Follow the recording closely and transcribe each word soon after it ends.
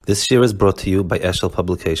This year is brought to you by Eshel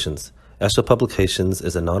Publications. Eshel Publications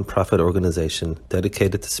is a non-profit organization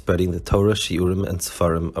dedicated to spreading the Torah, Shiurim, and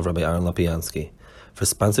Sefarim of Rabbi Aaron Lopiansky. For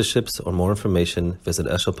sponsorships or more information, visit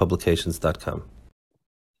eshelpublications.com.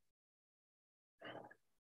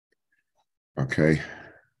 Okay.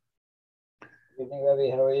 Good evening, Rabbi.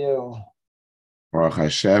 How are you? Baruch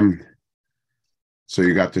Hashem. So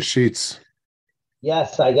you got the sheets?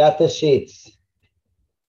 Yes, I got the sheets.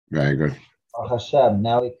 Very good. Baruch Hashem.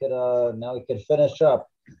 Now we could finish up.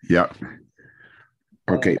 Yeah.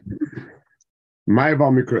 Okay. My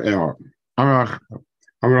Mikro El. Amar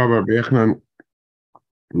Rabbi Bechnan.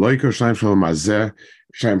 Loiko Shalom Shalom Hazeh.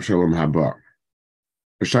 Shalom Shalom Haba.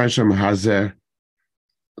 Shalom Shalom Hazeh.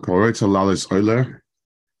 Kolroitz Alalis Oile.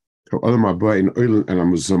 Kol Olam Haba in Oile and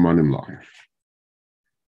Amuzumanim La.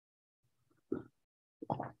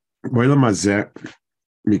 Olam Hazeh.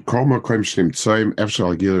 Mikol Makom Shlim Tzoyim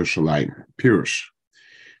Efshal Gil Yerushalayim. Pirush.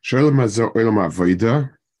 Shalom Hazeh Olam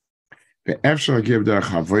Avoida. Ve'efshal Gil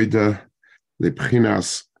Derech Avoida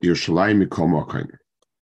Lebchinas Yerushalayim Mikol Makom.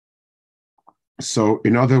 So,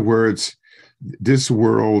 in other words, this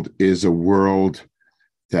world is a world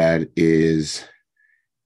that is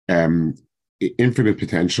infinite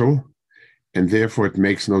potential, and therefore it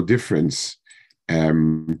makes no difference.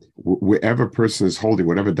 Wherever a person is holding,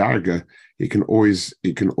 whatever darga, he can always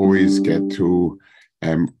get to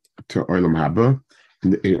Olam Haba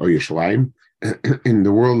or Yerushalayim. In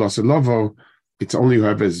the world of Lavo, it's only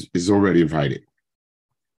whoever is already invited.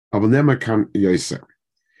 Aber nema kan Yosef.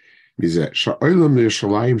 Mize sha'olam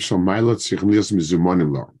Yerushalayim shal mailot tzrichim lios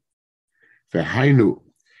mizumonim lo. Ve'hainu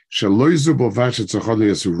shelo yizu b'lvad shetzachod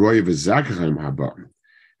lios roy v'zakach haba.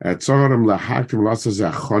 Tzorem lahaktim lasa ze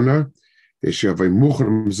achona v'shavay muchar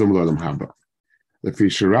mizum lo olam haba. Lefi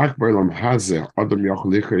shirak b'olam hazeh adam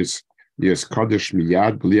yochel lichos lios kodesh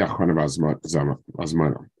miyad b'li achona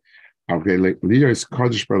v'azmana. Avgei lios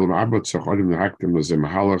kodesh b'olam haba tzachod lahaktim lo ze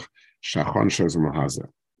mahalach shachon shazim hazeh.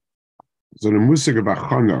 So the musig of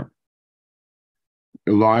achona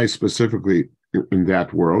lies specifically in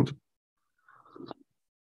that world,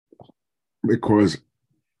 because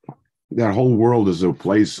that whole world is a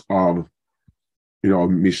place of,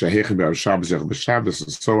 Mishahech b'Shabbos b'Shabbos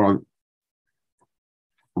and so on.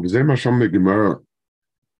 V'zeh masham me'gemara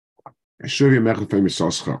shuv yemech l'fei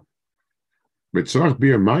misoscha. B'tzorach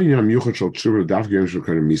b'yer ma'inyan yuchad shel tshuva daf g'yom shel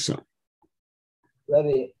karim misa.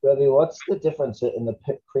 Rabbi, what's the difference in the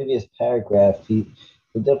previous paragraph? The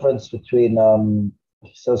difference between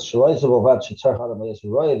he says Shaloi Zubovat Shetzar Chadam Lias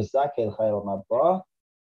Roy V'Zakel Chayil Mabba.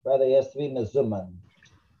 Rather, he has to be Mezuman.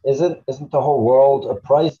 Isn't the whole world a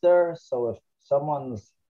price there? So if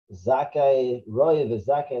someone's Zakai Roy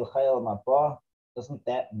V'Zakel Chayil Mabba, doesn't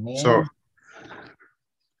that mean?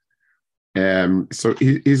 So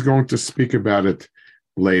he's going to speak about it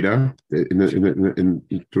later in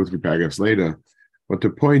 2 or 3 paragraphs later. But the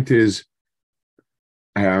point is,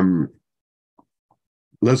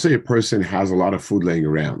 let's say a person has a lot of food laying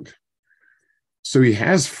around. So he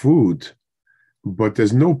has food, but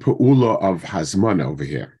there's no pa'ula of hazmana over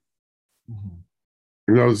here.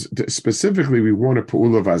 Mm-hmm. Specifically, we want a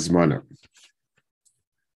pa'ula of hazmana.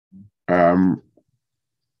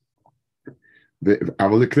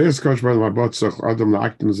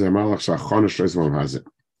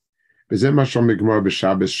 וזה מה שמגמר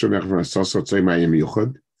בשבס שומך ונסוסו צוי מים מיוחד,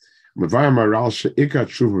 מביא המרל שעיקר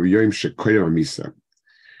תשובה ביום שקודם המיסה,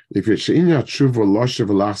 לפי שעניין תשובה לא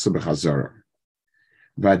שווה לחסה בחזרה,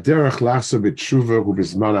 והדרך לחסה בתשובה הוא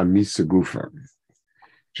בזמן המיסה גופה,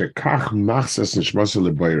 שכך מחסס נשמוסה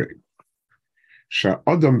לבוירי,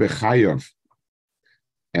 שהאדם בחייב,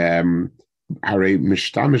 הרי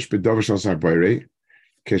משתמש בדובר של הבוירי,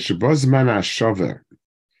 כשבו זמן השווה,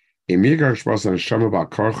 אם יגר שבוס הנשמה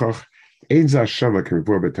בהכורחך, ein za shava can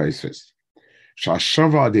be betaisvis. Shal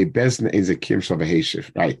shava de besn ein ze kim shava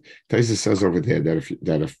heshif. Right. Taisus says over there that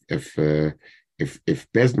if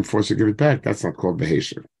besn force to give it back, that's not called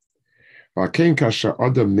beheshiv. V'akein kasha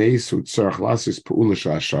adam neisu tzarach lasis peula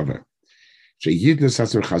shal shava. She yidnus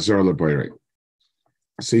has her chazor leboyre.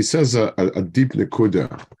 So he says a deep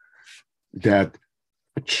nekuda that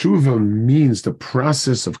tshuva means the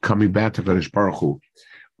process of coming back to Kadosh Baruch Hu,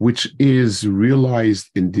 which is realized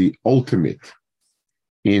in the ultimate,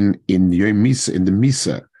 in the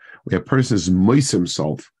Misa, where a person is moist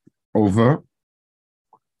himself over,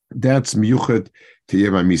 that's miyuchad to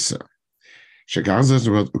Yeva Misa.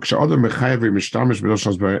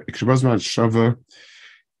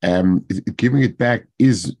 Giving it back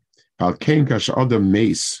is Alkein Kasha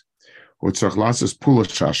Mace, or Tzachlas's Pula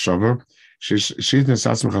Shashava, she's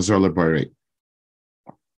Nasasm Chazor Lebore.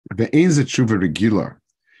 The Ainz Tshuva regular.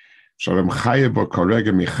 Shalom Chayev Bo Korega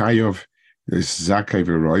Michayov Lis Zakai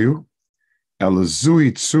V'Royu El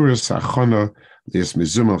Zui Tzuras Achona Lis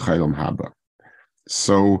Mizumel Chayom Haba.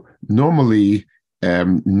 So normally,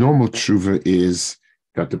 normal tshuva is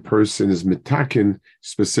that the person is mitakin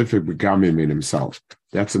specific begamim in himself.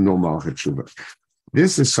 That's a normal tshuva.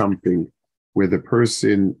 This is something where the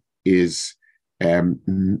person is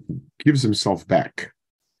gives himself back.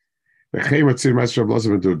 So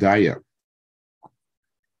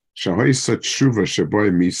an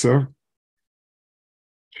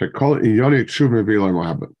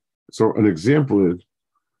example is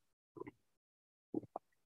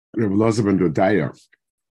Rabbi Elazar ben Dodaya,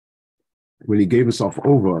 when he gave himself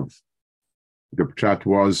over, the pshat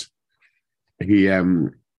was he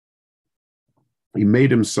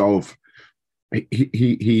made himself,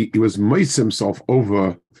 he was moist himself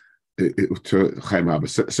over to Chaim Abba.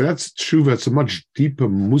 So that's tshuva. It's a much deeper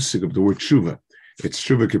musik of the word tshuva. It's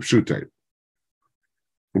tshuva kipshutay.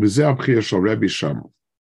 V'zeh abchir shel Rebbe Sham.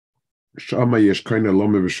 Shama yesh koine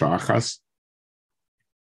lome b'sha'achas.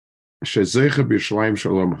 Shezecha b'Yerushalayim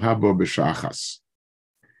shalom haba b'sha'achas.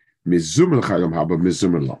 Mizumen chayom haba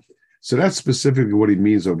mizumen la. So that's specifically what he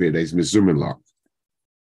means over here. Is mizumen la.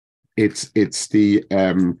 It's the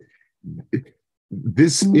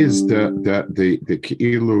this is the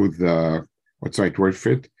keilu, the what's the right word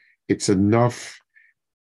for it? It's enough.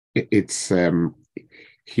 It's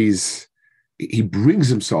he brings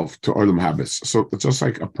himself to olam habas. So it's just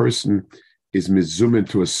like a person is mizumen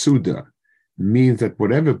to a suda, means that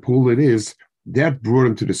whatever pool it is, that brought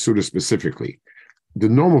him to the suda specifically. The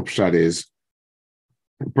normal pshat is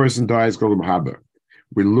a person dies, go to haba.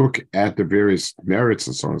 We look at the various merits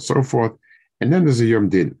and so on and so forth, and then there's a yom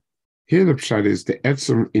din. Here the pshat is the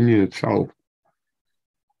etzem inyan itself.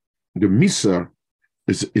 The misa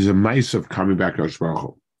is a mice of coming back to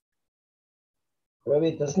Ashbaruch.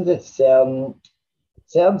 Rabbi, doesn't it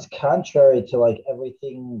sounds contrary to like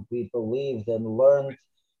everything we believed and learned?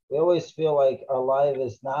 We always feel like our life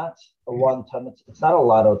is not a one-time. It's not a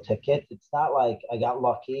lotto ticket. It's not like I got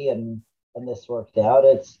lucky and this worked out.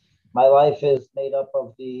 It's my life is made up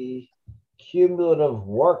of the cumulative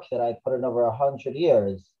work that I put in over 100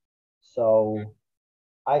 years. So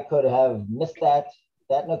I could have missed that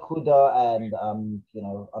nakuda and on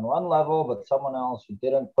one level, but someone else who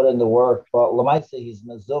didn't put in the work. But Lamaisa, he's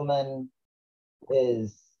mezumen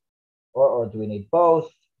is, or do we need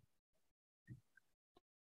both?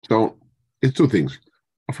 So it's two things.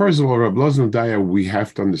 First of all, Rabbi Elazar ben Dodaya, we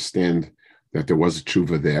have to understand that there was a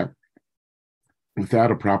tshuva there.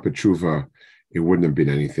 Without a proper tshuva, it wouldn't have been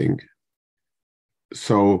anything.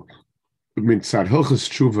 So, mitzad hilchos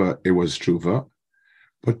tshuva, it was tshuva.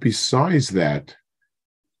 But besides that,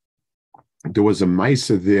 there was a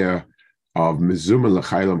ma'isa there of mezumen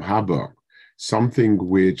l'chaylam haba, something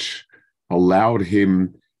which allowed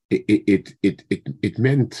him. It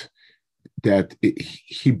meant that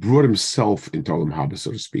he brought himself into olam haba,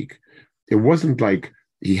 so to speak. It wasn't like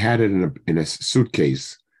he had it in a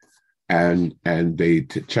suitcase, and they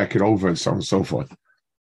check it over and so on and so forth.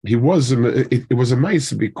 It was a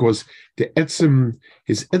ma'isa because his etzem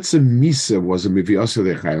misa was a miviasa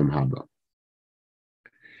l'chaylam haba.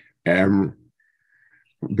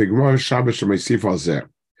 The Gemara Shabbos shemeisif al zeh.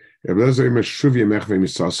 Rabbi Elazar imer shuv yemech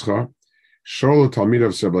v'misascha. Shol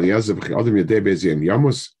talmidav Rabbi Eliezer v'chi adam yedei be'ezi en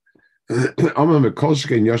yamus. Amar mekol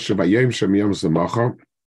shkein yasher b'yom shem yamus l'macha.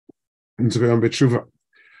 Ntzvayam b'tshuva.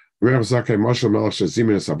 Rav Zakei Moshe Melech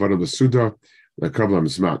shezimin es avodah b'suda lekavlam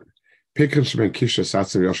zman. Pikrin shemen kisha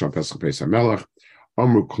satzim yosha pesach peis hamelech.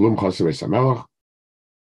 Amru klum chaser peis hamelech.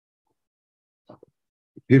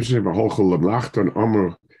 Dibshin v'holchul l'mlachton.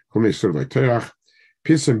 Amru Kumei sur v'terach,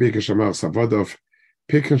 pisem b'ikar shamal savodov,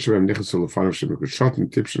 piken shem nichas ulefanov shem gushotin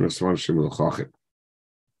tipshin asvan shem ulchachim.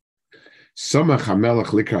 Samach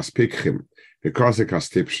hamelach likras pikchim, v'karzikas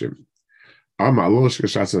tipshim. Ama alolosh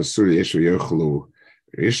geshatz asuri yeshu yochlu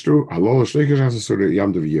ishtu, alolosh likras asuri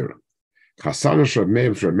yamdu v'yira. Chasana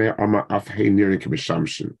shrabmei ama af hei nirin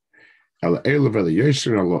k'mishamshin. El elev el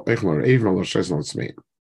yeshin alo echlor even alo sheslan tzmein.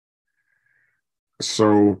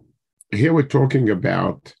 So here we're talking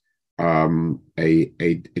about a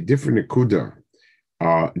different nekuda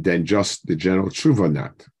than just the general tshuva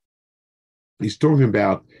nat. He's talking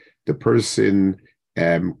about the person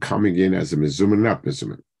coming in as a mezumen, not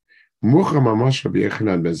mezumen. Mucha mamash Rabbi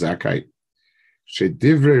Yochanan ben Zakkai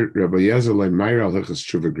shedivrei Rabbi Eliezer le'mayra hilchos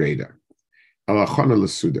tshuva greda alachana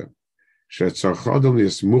l'suda shetzarchadam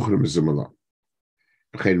liyasmuchna mezumen la.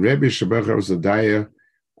 V'chein Rebbe shebecher Dodaya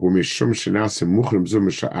hu mishum shenase muchna mezumen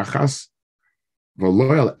sha'achas.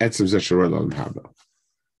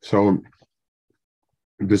 So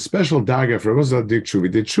The special darga for Rabbah did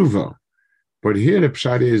tshuva. But here the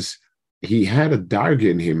pshat is he had a darga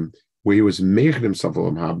in him where he was making himself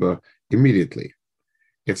olam haba immediately.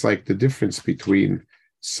 It's like the difference between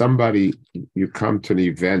somebody, you come to an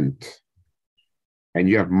event and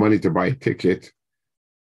you have money to buy a ticket,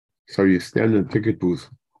 so you stand in the ticket booth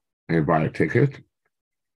and buy a ticket,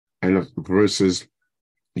 and versus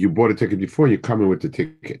you bought a ticket before and you come in with the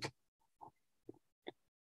ticket.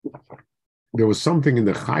 There was something in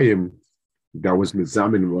the Chaim that was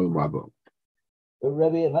mizamin olam haba.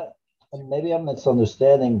 Rebbe, and maybe I'm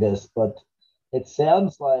misunderstanding this, but it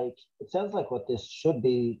sounds like what this should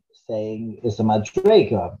be saying is a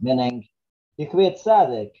madrega, meaning you can be a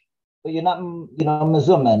tzaddik, but you're not,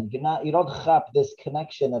 mezumen. You don't have this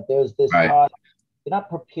connection that there's this Right. time. You're not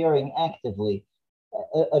preparing actively.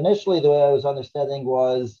 Initially, the way I was understanding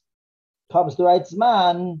was, comes the right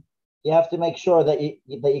zman, you have to make sure that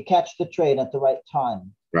you catch the train at the right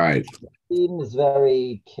time. Right. It seems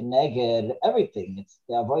very connected. Everything. It's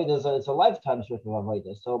the avodah. It's a lifetime's worth of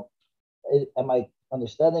avodah. So, am I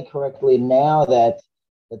understanding correctly now that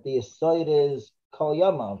the aside is kol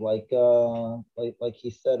yama, like he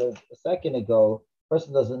said a second ago?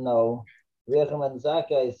 Person doesn't know. Rechem and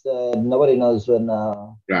Zakkai said nobody knows when.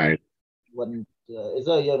 Right. When is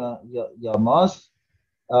a yamas.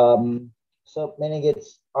 So meaning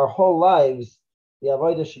it's our whole lives. The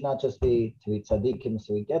avodah should not just be to be tzaddikim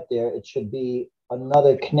so we get there. It should be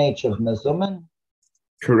another knech of mezumen.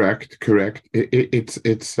 Correct. It's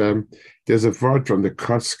there's a word from the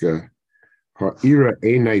Kotzke, ha'ira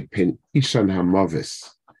einai pen ishan hamavis.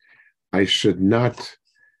 I should not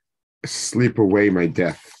sleep away my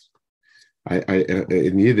death. I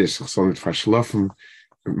in Yiddish, so it verschlafen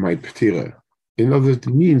my ptira. In other words,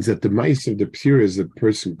 it means that the mice of the ptira is the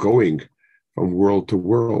person going from world to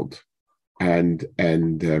world. And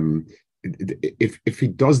if he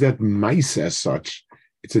does that mice as such,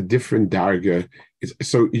 it's a different darga.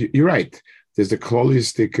 So you're right. There's the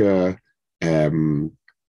holistic, mitzvahs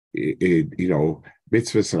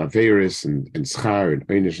and averis and schar and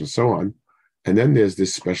einish and so on, and then there's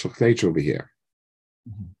this special nature over here.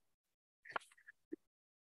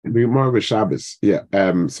 Be more of a Shabbos. Yeah.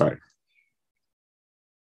 Sorry.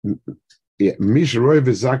 Yeah. Mish roy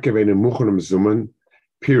v'zakev ein muchen zumen.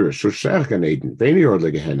 Pirish, so Shech Gan Eden, Veni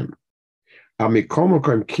Ordle Gehenim.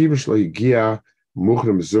 Amikomokam Kivish Lo Yigia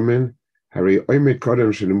Muchrim Zumin, Harry Oimet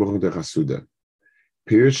Kodem Shin Muchrim de Chasuda.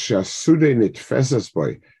 Pirish Shasuda Nitfesas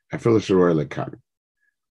Boy, Afilish Royal Kan.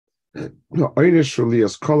 No, Einish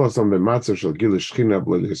Shulias Kolas on the Matzav Shal Gilish China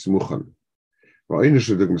Blolis Muchan. Einish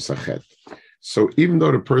Shudugm Sachet. So even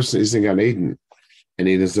though the person is in Gan Eden, and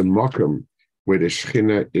it is a Mokum where the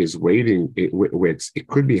Shechina is waiting, where it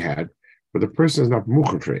could be had, but the person is not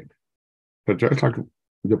muchatred. But just like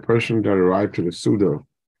the person that arrived to the Suda,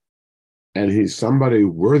 and he's somebody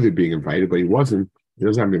worthy of being invited, but he wasn't, he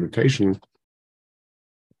doesn't have an invitation,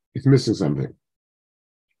 he's missing something.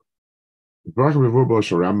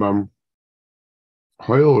 Rambam,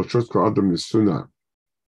 Hoyle Shuska Adam Nisuna,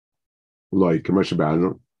 like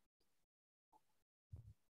Mashabano.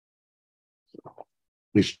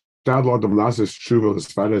 Nishtad Adam Lasses Shuva, his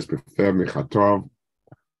father is preferred Mechatov.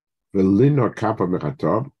 Velino kappa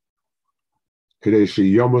mechatob, kedei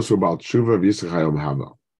sheyomus ubal tshuva v'yischayom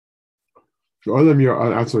haba. She'olam yor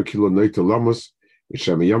atzma kilo noite lomus,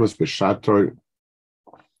 v'shem yomus b'shatoi,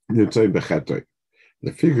 nimtzoim b'chetoy.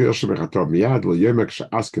 Lefigu yoshe mechatob miyad, l'yomek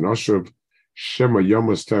she'askin oshuv, shema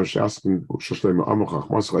yomus ter she'askin u'shoshlema amoch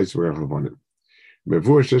achmas chayis v'rechavonim.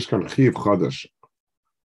 Mevuah shesh kan chiv chodesh,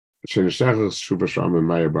 she'neshechers tshuva sh'am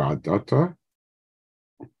maya ba'adata,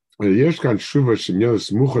 Yesh kan shuva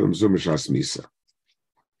shenyos muchan zum shas misa.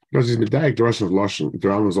 Because he's medayik the Rosh of Lashon, the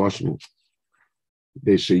Rambam's Lashon.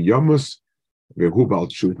 They say yomus vehubal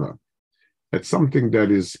shuva. That's something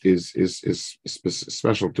that is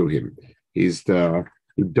special to him. He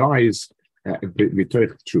dies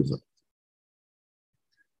b'toich shuva.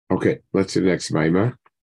 Okay, let's see the next Mammar.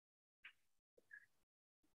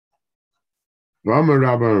 Mammar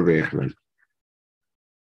Rabbah v'echnan.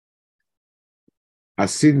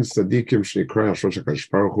 Asidin tzadikim shnikra Shlosh HaKadosh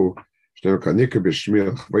Baruch Hu shneim kanika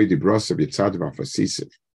b'shmir chvei dibrasav yitzad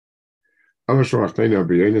v'afasisav. Amar Shloach Teina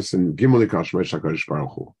b'yonis and Gimel Ikal Shmesh HaKadosh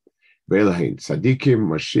Baruch Hu. Ve'elahin tzadikim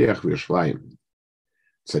Mashiach v'Yerushalayim.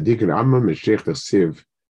 Tzadikim Amma Mashiach Tersiv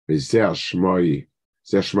v'zeh Shmoi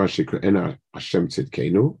zeh Shma Shikra Ena Hashem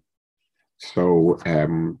Tzidkenu. So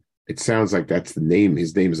it sounds like that's the name.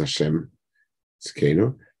 His name is Hashem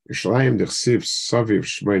Tzidkenu. Yerushalayim Tersiv Saviv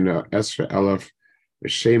Shmoina Esra Elef.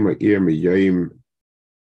 V'shema ir miyoyim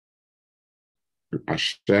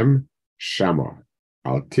Hashem Shama.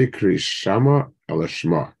 Al tikri Shama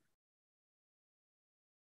Shema.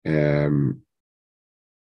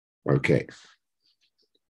 Okay.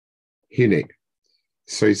 Hine.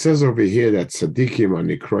 So he says over here that tzaddikim are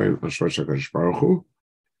nikroim Ashrosh HaKadosh Baruch Hu,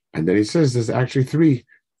 and then he says there's actually three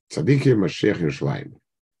tzaddikim Mashiach Yerushalayim.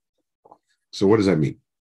 So what does that mean?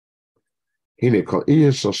 Hine kol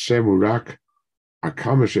inyan shel Shem urak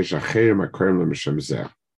akama sheish acherim akroim le'Shem zeh.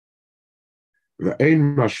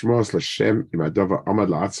 Ve'ein mashmos l'Shem im adova amad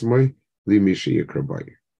la'atzmoi li mi sheyikra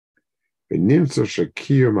boi. Ve'nimtzo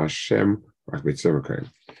shekiyum Hashem rak b'tzem akroim.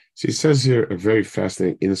 So he says here a very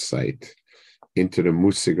fascinating insight into the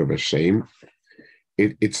musig of Hashem.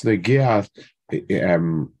 It's negiah,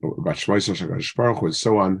 and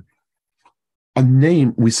so on. A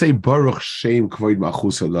name, we say Baruch Shem Kvoid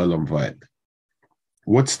Machus Olam Va'ed.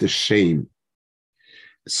 What's the shame?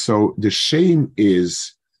 So the shame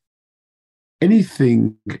is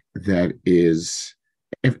anything that is,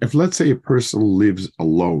 if let's say a person lives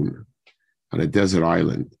alone on a desert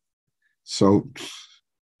island, so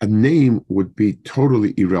a name would be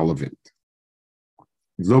totally irrelevant.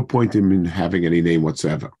 There's no point in him having any name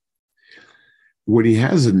whatsoever. When he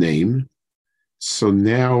has a name, so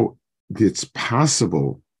now it's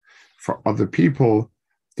possible for other people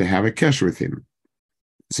to have a kesher with him.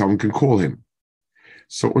 Someone can call him.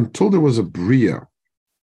 So until there was a Bria,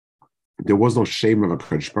 there was no shame of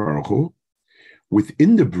HaKadosh Baruch Hu.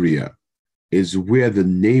 Within the Bria is where the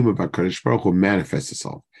name of HaKadosh Baruch Hu manifests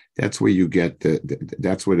itself. That's where you get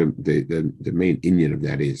that's where the main inyan of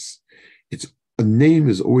that is. It's a name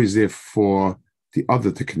is always there for the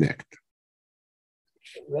other to connect.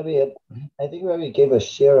 Rabbi, I think Rabbi gave a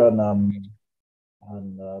share on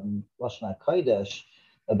Lashon HaKodesh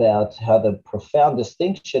about how the profound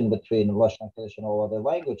distinction between Lashon HaKodesh and all other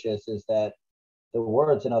languages is that the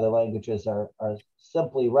words in other languages are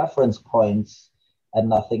simply reference points and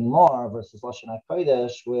nothing more, versus Lashon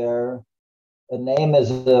HaKodesh, where a name is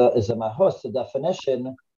a mahus, a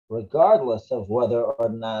definition, regardless of whether or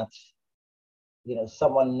not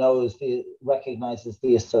someone recognizes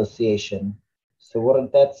the association. So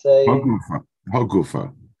wouldn't that say?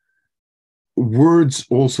 Hagufa. Words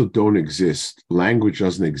also don't exist. Language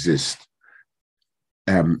doesn't exist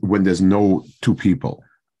when there's no two people.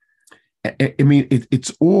 I mean,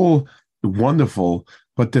 it's all wonderful,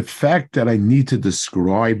 but the fact that I need to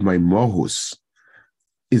describe my mohus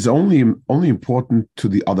is only important to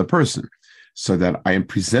the other person, so that I am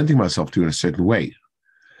presenting myself to in a certain way.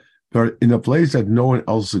 But in a place that no one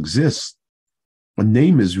else exists, a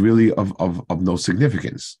name is really of no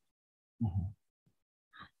significance. Mm-hmm.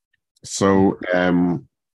 So,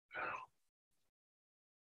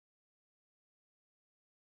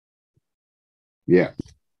 yeah.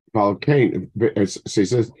 Paul Kane, so he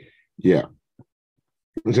says, yeah.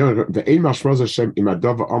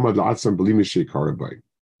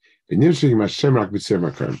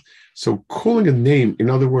 So calling a name, in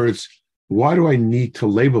other words, why do I need to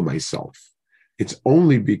label myself? It's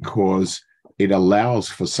only because it allows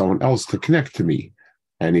for someone else to connect to me.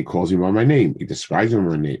 And he calls me by my name. He describes me by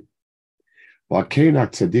my name. So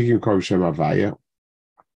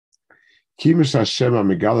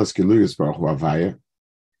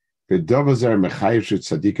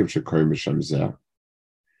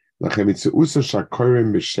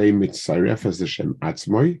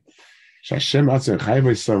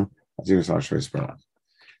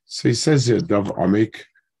he says here, Dov Amik,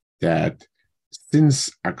 that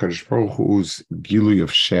since HaKadosh Baruch Hu's Gilui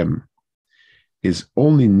of Shem is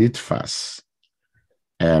only nitfas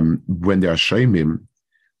when they are Shemim,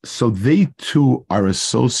 so they too are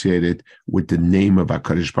associated with the name of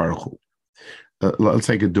HaKadosh Baruch Hu. Let's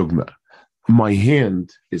take a dogma. My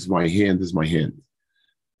hand is my hand is my hand.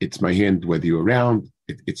 It's my hand whether you're around.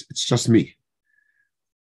 It's just me.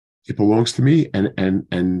 It belongs to me, and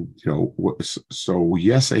so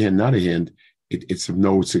yes, a hand, not a hand. It's of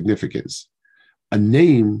no significance. A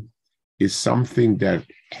name is something that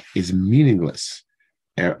is meaningless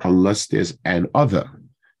unless there's an other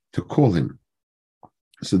to call him.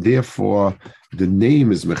 So therefore, the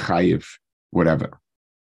name is mechayev, whatever.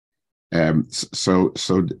 So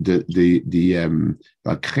the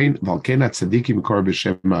valkena tzadikim kor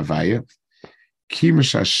b'shem avaya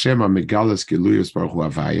kimesh Hashem amegalas geluyos baruch hu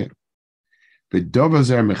avaya v'dova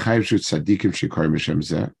zer mechayev shu tzadikim shekor b'shem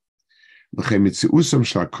zeh l'chem mitziusam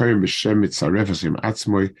shel hakorim b'shem mitzarefes im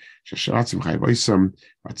atzmoi sheshatzim chayev oisam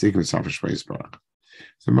v'atzikim mitzafer shvayis baruch.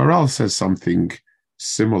 So Maral says something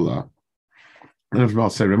similar. And as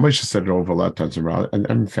Maral said, Ramosha said it over a lot of times, and I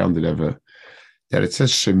haven't found it ever, that it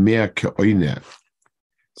says Shemea Ka'oineh.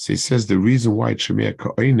 So he says the reason why it's Shemea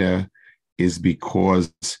Ka'oineh is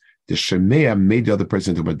because the Shemea made the other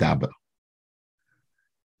person to Madaba.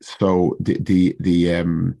 So the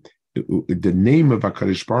name of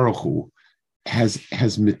HaKadosh Baruch Hu has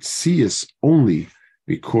mitzias only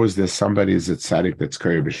because there's somebody as a tzaddik that's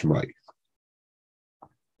Koyer B'Shmai.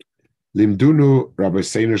 Limdunu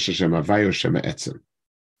Rabbeinu Shem Avayo Shem Etzem.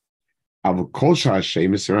 Avu Kol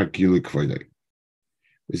Sha'Hashem is Rak Gilu Kvoidei.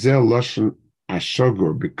 V'zeh Loshen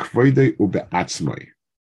Ashogur B'Kvoidei u'Be'atzmai.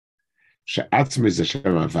 She'atzmai is Hashem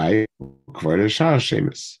Avayo Kvoidei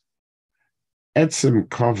Sha'Hashem is. Etzem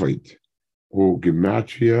Kvoid u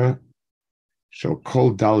Gematria shall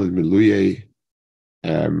call Daled Miluye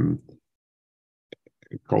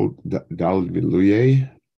called Daled Miluye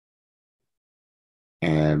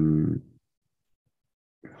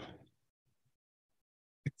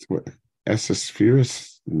it's what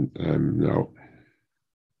Esespheres no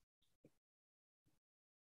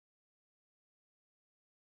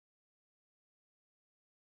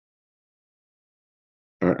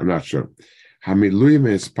I'm not sure. Hamiluyim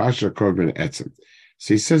is Pasha Korban Etzem.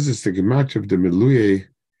 So he says it's the Gematria of the Miluye.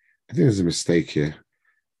 I think there's a mistake here.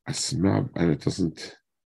 Asmab, and it doesn't.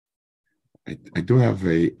 I do have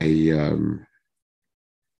a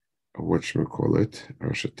whatchamacallit,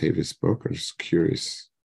 Rosh Tevis book. I'm just curious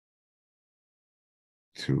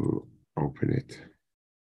to open it.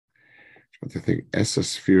 But I think Essa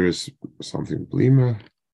Sphere is something Blima.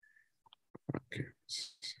 Okay.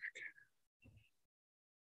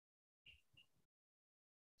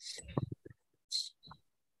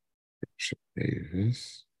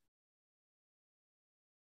 Davis.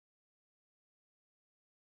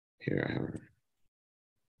 Here I have it.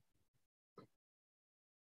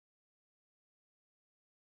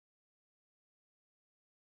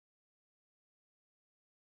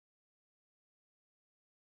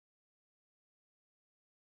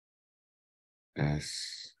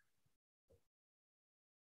 As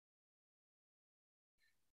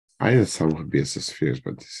I know some would be as spheres,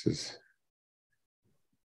 but this is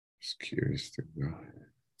just curious to go.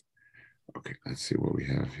 Okay, let's see what we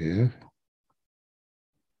have here.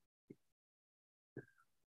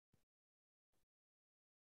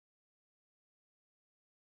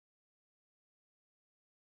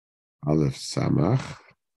 Aleph Samach.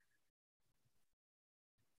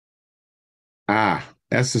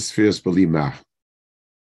 Essa spheres Belima.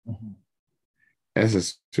 Essa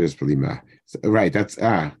spheres Belima. Right, that's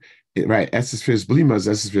right. Essa spheres Belima is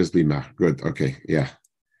Essa spheres Belima. Good, okay, yeah.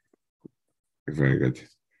 Very good.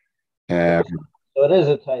 So it is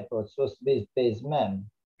a typo. It's supposed to be Beis Mem.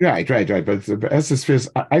 Right. But Essa spheres,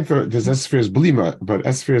 I thought there's Essa spheres Belima, but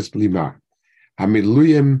Essa spheres Belima.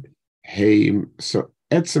 Hamiluyim Heim. So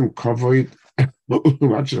Etzem Kovoid,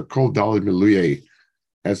 much called Dalid Miluye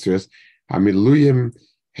Esres, Hamiluyim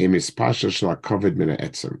Hemis Pasha Shla Kovid Mina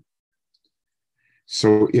Etzem.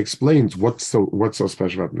 So he explains what's so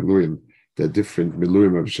special about Miluyim, the different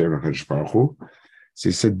Miluyim of Shem HaKadosh Baruch Hu. So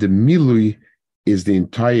he said the Milui is the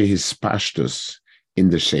entire hispashtus in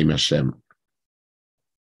the Shem Hashem.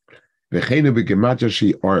 V'cheinu b'gematria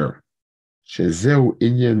she or, shezeu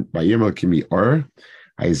inyan b'yemel kimi or,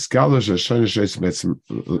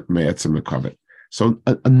 so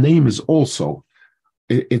a name is also,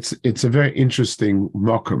 it's a very interesting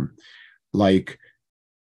makom. Like,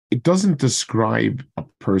 it doesn't describe a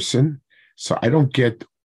person, so I don't get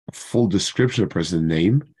a full description of a person's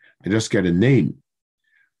name. I just get a name.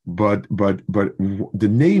 But the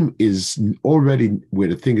name is already where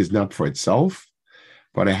the thing is not for itself,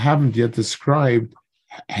 but I haven't yet described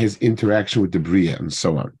his interaction with the Bria and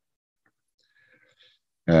so on.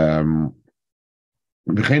 So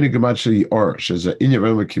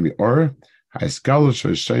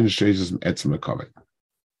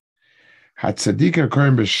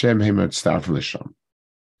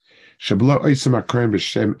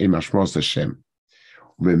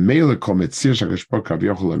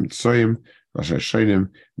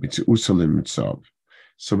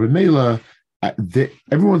the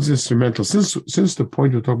everyone's instrumental. Since the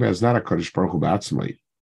point we're talking about is not a Kadosh Baruch Hu b'atzmai,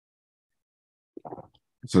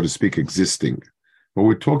 so to speak, existing. But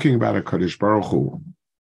we're talking about a Kadosh Baruch Hu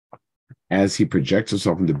as he projects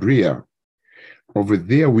himself in the Bria. Over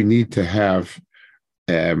there, we need to have,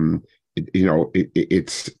 it's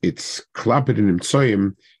klapid in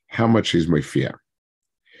Imtsoyim how much is my fear.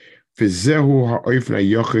 And this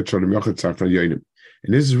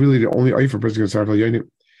is really the only oif a person can start yonim.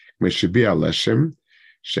 Meshibi aleshem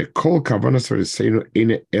shekol kavanas v'reseinu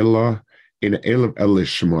ina ela el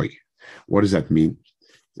shmoy. What does that mean?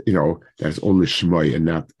 That's only shmoy and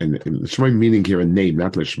not and shmoy meaning here a name,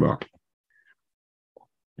 not lishma.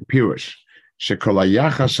 Pirush shekol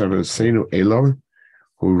hayachas v'reseinu elo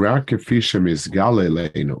hu rak kefi shemizgale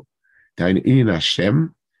leinu. Dain in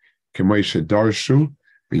Hashem kemoy shedarshu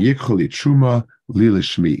V'yikhol yitruma li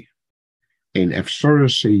l'shmi. In efshora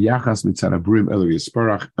sheyachas mitzad abrim elu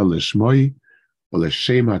yisparach el l'shmoi or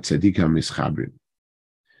l'shem hatzadika mischabrim.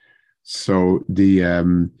 So the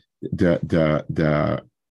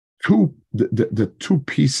two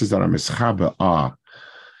pieces that are mischaber are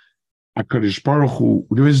HaKadosh Baruch Hu.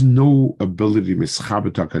 There is no ability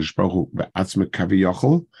mischaber to HaKadosh Baruch Hu be'atzme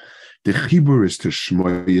kaviyachol. The chibur is to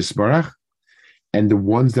Shmo Yisbarach, and the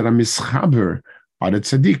ones that are mischaber are the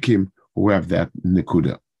tzaddikim who have that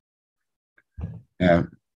nekuda.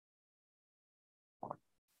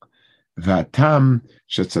 V'atam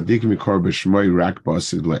shetzaddikim yikor b'shmoi rak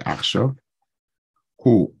ba'asid le'achshav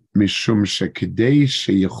hu mishum shekedei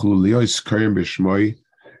sheyichlu li'os koyim b'shmoi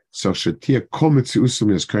so shetia kol metziusum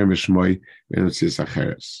yos koyim b'shmoi v'enotzias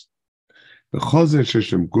acheres. V'chol zeh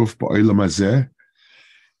sheshem guf ba'olam hazeh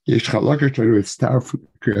yesh chalaker trying to establish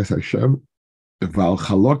Kriyas Hashem v'al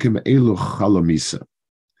chalakim elu chalamisa.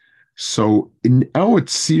 So in our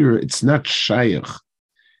tzir, it's not shaykh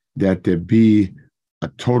that there be a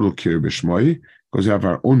total kir b'shmoi, because we have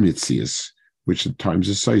our own mitzias, which at times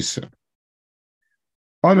is saisa.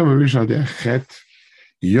 Adam Rishon De'achet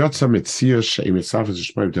yotza mitzias she'im etzafes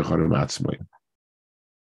shmoi b'techarim atzmoi.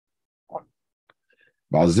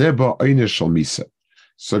 V'al zeh ba'oine shal misa.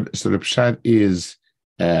 So the pshat is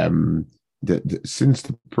since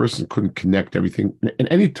the person couldn't connect everything, and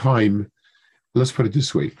any time, let's put it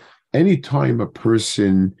this way, any time a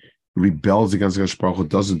person rebels against Hakadosh Baruch Hu,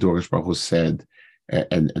 doesn't do what Hakadosh Baruch Hu said,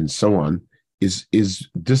 and so on, is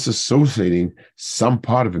disassociating some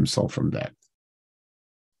part of himself from that.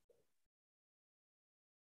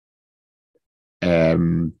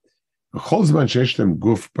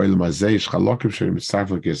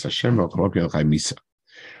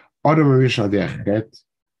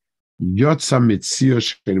 Yotza mitzio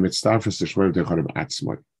she'en mitzdarfes l'shmoi b'techarim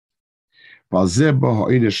atzmoi. V'al zeh bo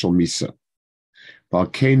ha'oine shel misa. V'al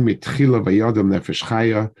kein mitchila v'yodam nefesh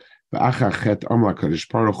chaya v'achar chet amar HaKadosh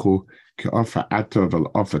Baruch Hu ke'ofa ato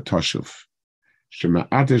v'ofa toshuv.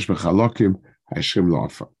 Shema'atesh b'chalokim ha'eshrim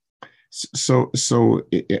la'ofa. So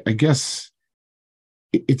I guess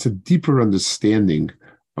it's a deeper understanding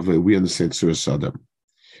of the way we understand Suras Adam.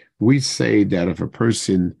 We say that if a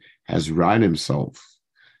person has run himself,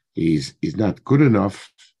 he's not good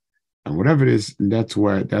enough, and whatever it is, and that's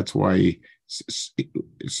why.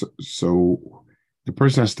 So the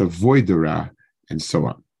person has to avoid the ra, and so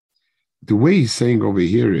on. The way he's saying over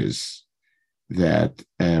here is that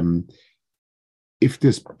if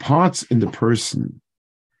there's parts in the person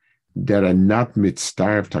that are not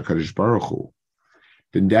mitzdarf HaKadosh Baruch Hu,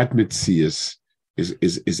 then that mitzias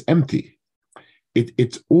is empty.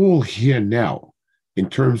 It's all here now in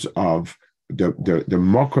terms of the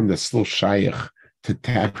makom that's still shaykh to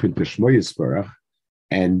tap into Shmo Yisbarach,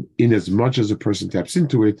 and in as much as a person taps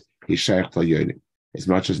into it, he's shaykh to yonim. As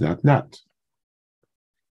much as not. V'zeh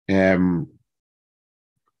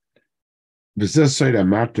soid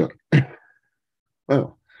amarta.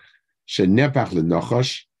 Oh, shenepach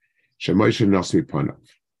lenochash shemoishe nos miponav.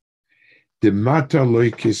 The mata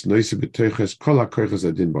loikis noise betoiches kol hakoiches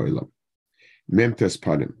adin boilam. Memtes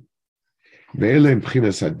panim. Ve'ele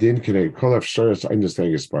imchinas adin kinei kol afshoras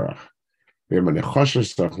einesteg Yisbarach. Ve'man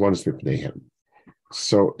echoshes tachlonis mipneihem.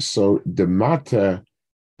 So the mata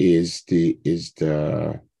is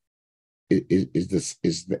that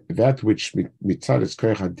which mitzad is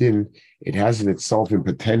koich hadin. It has in itself in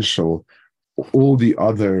potential all the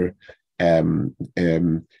other all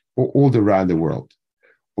around the world.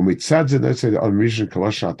 Umitzad zenetzed al mishin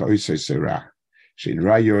kaloshat oisei serah shein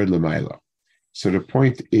ra yored lemaila. So the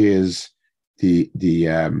point is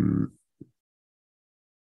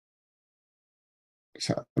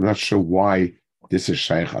so I'm not sure why this is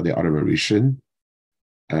shaykh al the other Rishon.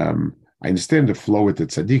 I understand the flow with the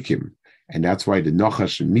tzaddikim, and that's why the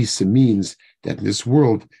Nachash and Misa means that in this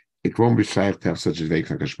world it won't be shaykh to have such a veik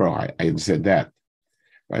like a I understand that,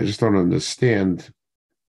 but I just don't understand.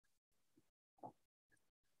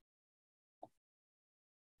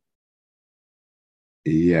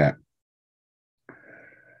 Yeah.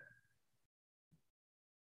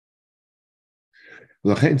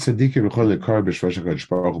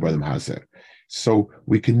 So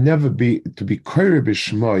we can never be, to be koire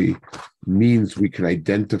b'shmoi means we can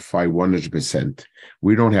identify 100%.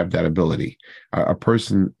 We don't have that ability. A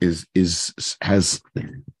person has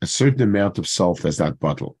a certain amount of self that's not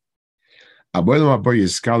bottle.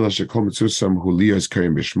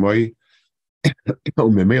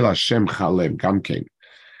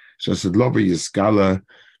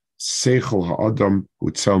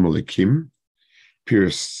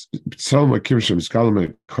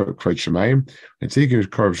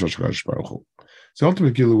 So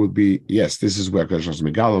ultimate Gila would be, yes, this is where Hashem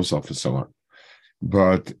Megal himself and so on.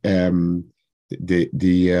 But yeah.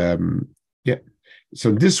 So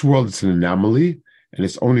in this world, it's an anomaly, and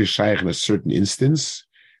it's only shaykh in a certain instance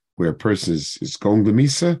where a person is going to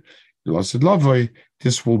Misa. This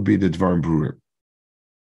will be the Dvarim Brurim.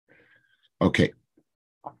 Okay.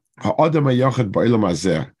 So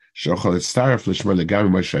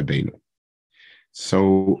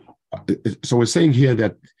we're saying here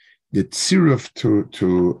that the tziruf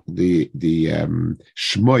to the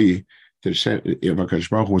shmoi to HaKadosh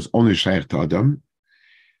Baruch Hu was only shaykh to Adam.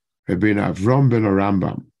 Rabbeinu Avram ben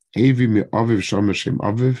Rambam, Evi mi Aviv Shom Shem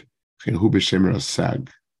Aviv, Chen Hu b'Shem Rasag.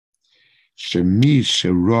 Shemi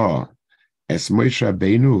Shera es Moshe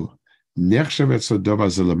Rabbeinu nechshav etzo dova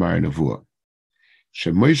zelamar nevuah.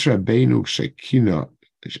 שמויש רבינו כשכינה,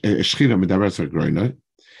 שכינה מדברת על גרוינה,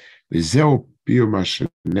 וזהו ביור מה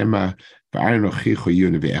שנאמר, ואין הוכיחו יהיו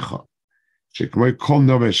נביאך. שכמו כל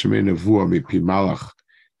נובע שמי נבואה מפי מלאך,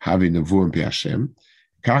 הביא נבואה מפי השם,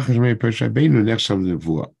 כך שמי פרש רבינו נחשב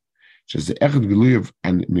לנבואה. שזה אחד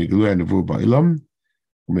מגילוי הנבואה בעולם,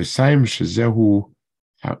 ומסיים שזהו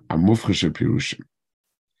המופחה של פירושים.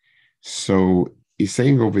 So he's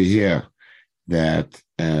saying over here that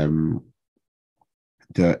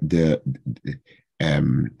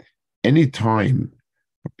any time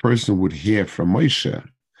a person would hear from Moshe, it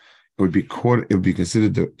would be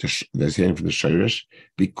considered as hearing from the Shoresh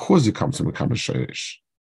because it comes from a common Shoresh.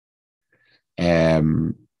 Let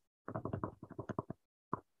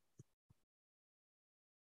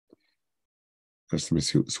me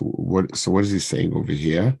see. So what is he saying over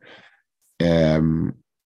here? Moshe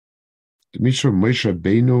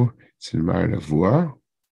Rabbeinu Tzimar Nevuah.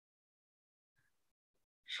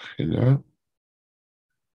 No,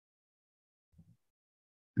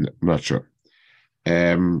 I'm not sure.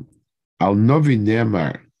 Al Novi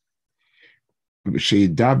Ne'emar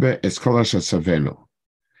sheyidaber es kol asher tzavenu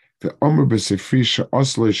ve'omer b'sefri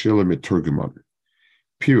she'os lo yishila miturgeman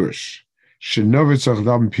pirush she'novi tzarich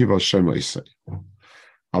daven piv al Shem Yisrael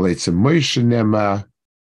al etzem Moshe Ne'emar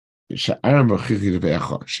she'Aaron v'chichi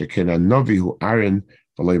leve'echa she'ken ha'novi hu Aaron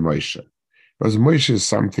v'lo Moshe. Because Moshe is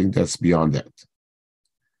something that's beyond that.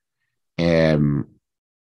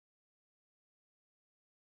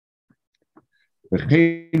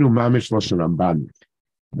 V'cheinu mamish loshen Ramban.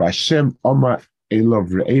 V'Hashem Omar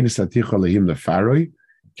Elov re'ei nisaticha lehim lefaroi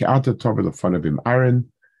ke'ata tov lefanavim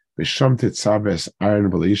Aaron v'sham tetzaves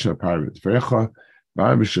Aaron v'leishna par v'tverecha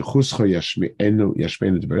v'am v'shechuscha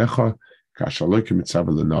yashmeinu t'verecha k'asher lo k'mitzav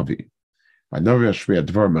l'navi. V'navi yashmei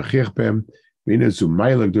advar mechiach b'hem v'ina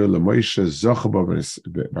zumayla g'dur l'Moshe zocha bo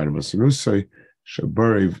v'nesinusoi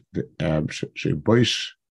sheborev sheboish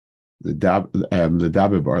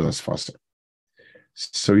l'dabe b'arlas faser.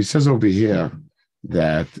 So he says over here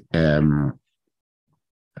that one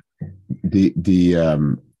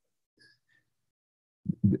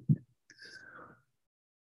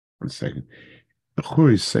second. Who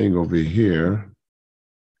is saying over here?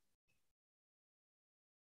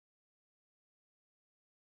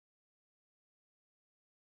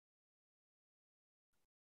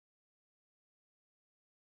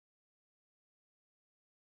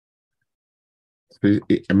 I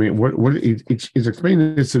mean, it's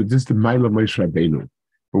explaining this. So this is the Ma'ila Moshe Rabbeinu,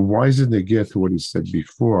 but why doesn't it get to what he said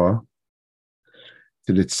before?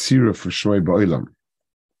 To the tzira for Shmoi Ba'olam.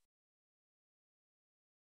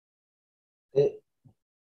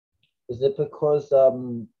 Is it because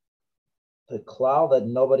the cloud that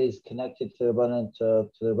nobody's connected to the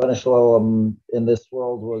Rebbeinu Shalom in this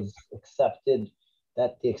world was accepted?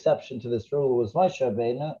 That the exception to this rule was Moshe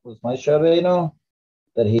Rabbeinu.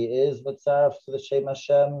 That he is mitzaref to the Shem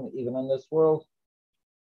Hashem even in this world?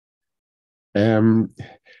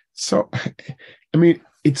 So, I mean,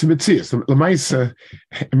 it's a mitzvah. L'maisa,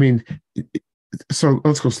 I mean, so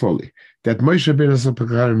let's go slowly. That Moshe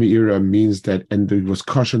Rabbeinu Meira means that, and it was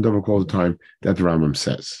cautioned over all the time, that the Rambam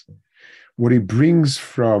says. What he brings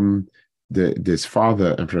from this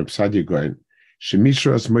father and from Sadia Goyen,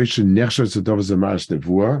 Shemishras Moshe Nechshas Adov Zamash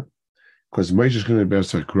Nevuah, because Moshe is going to be a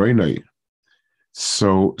groinai.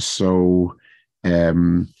 So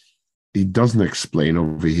he doesn't explain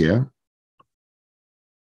over here.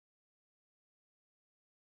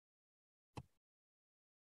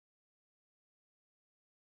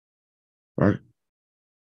 Right?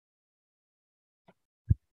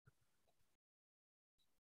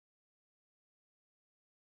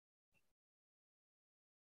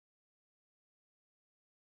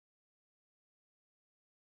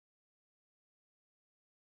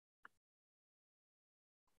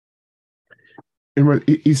 And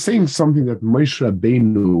he's saying something that Moshe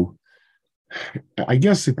Rabbeinu, I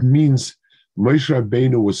guess it means Moshe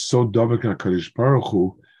Rabbeinu was so dovek on HaKadosh Baruch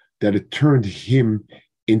Hu that it turned him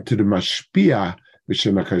into the mashpia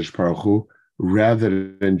b'shem HaKadosh Baruch Hu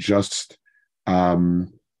rather than just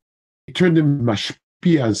it turned him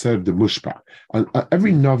mashpia instead of the mushpa.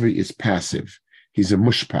 Every Navi is passive. He's a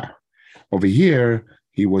mushpa. Over here,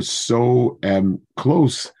 he was so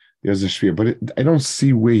close. There's a shpia, but I don't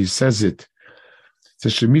see where he says it. It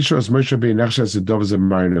says Shemisha as Moshe Rabbeinu as the dove as a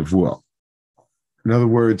marin of wool. In other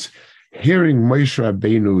words, hearing Moshe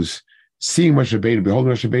Rabbeinu's, seeing Moshe Rabbeinu,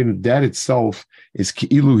 beholding Moshe Rabbeinu, that itself is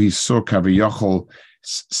ki'ilu he saw kaviyachol,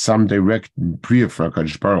 some direct priya for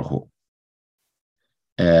HaKadosh Baruch Hu.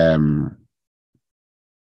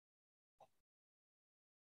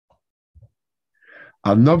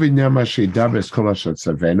 Al novi nema sheidab es kol asher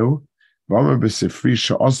tzavenu, v'omer b'sefri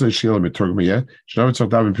she'osle she'il metorgmiyeh, she'novi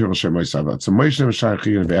tzadav in pirul shem Moisav. So Moshe Meshach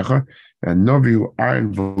Chiyin Ve'echa, and novi hu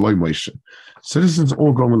Aaron v'loi Moshe. So this is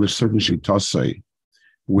all going with a certain shitasai,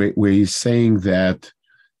 where he's saying that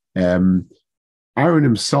Aaron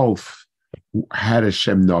himself had a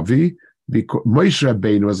Shem Navi because Moshe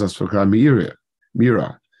Rabbeinu was as for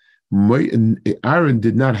Mira. Aaron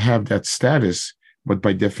did not have that status, but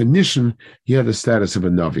by definition, he had the status of a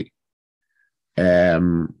Navi.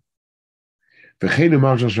 V'cheinu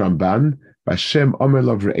marshal Ramban, Bashem Omer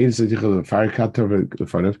Lov Re'ein Zedichel Farikatov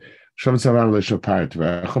Lefonev, Shom Tzavan Le'Shopar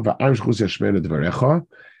Tverecha, V'am Shchus Yashmenu Dvarecha,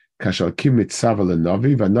 Kashal Kim Mitzava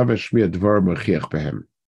Le'Navi, V'Navi Shmiya Dvar Mechiach Behem.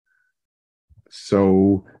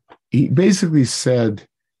 So he basically said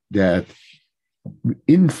that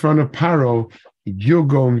in front of Paro, you're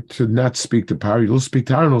going to not speak to Paro, you'll speak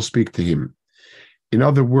to Aaron, you'll speak to him. In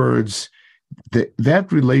other words,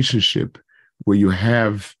 that relationship where you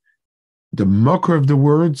have the mucker of the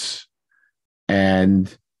words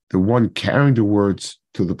and the one carrying the words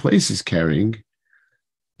to the place he's carrying,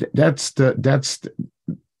 that's that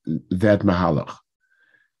mahalach.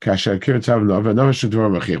 So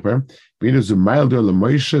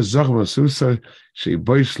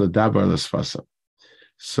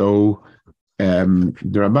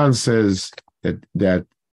the Ramban says that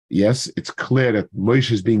yes, it's clear that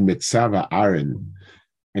Moshe is being mitzava Aaron,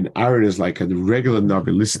 and Aaron is like a regular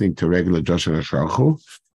Navi listening to regular Joshua Shalchu.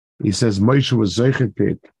 He says Moshe was zeichet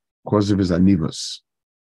it because of his anivos.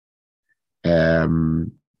 So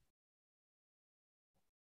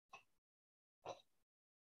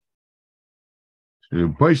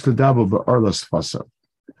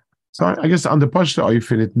I guess on the Pashto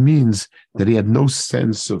Oifin, it means that he had no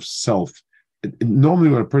sense of self. Normally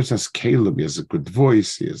when a person has Caleb, he has a good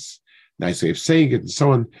voice, he has a nice way of saying it, and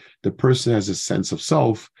so on, the person has a sense of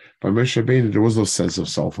self. By Moshe Rabbeinu, there was no sense of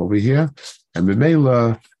self over here. And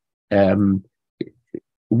Memela,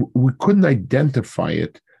 we couldn't identify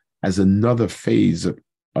it as another phase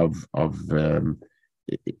of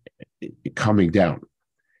coming down.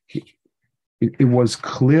 It was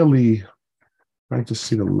clearly, trying to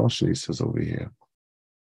see the Lashon he says over here.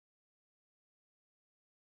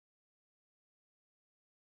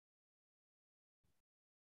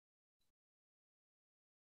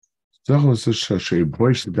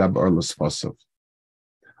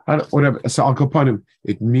 Whatever. So I'll go upon him.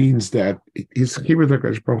 It means that his chibur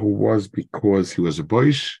HaKadosh Baruch Hu was because he was a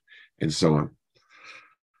boish, and so on.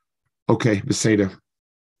 Okay, Beseda.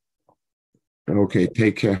 Okay,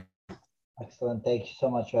 take care. Excellent. Thank you so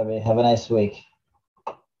much, Rabbi. Have a nice week.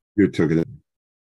 You too.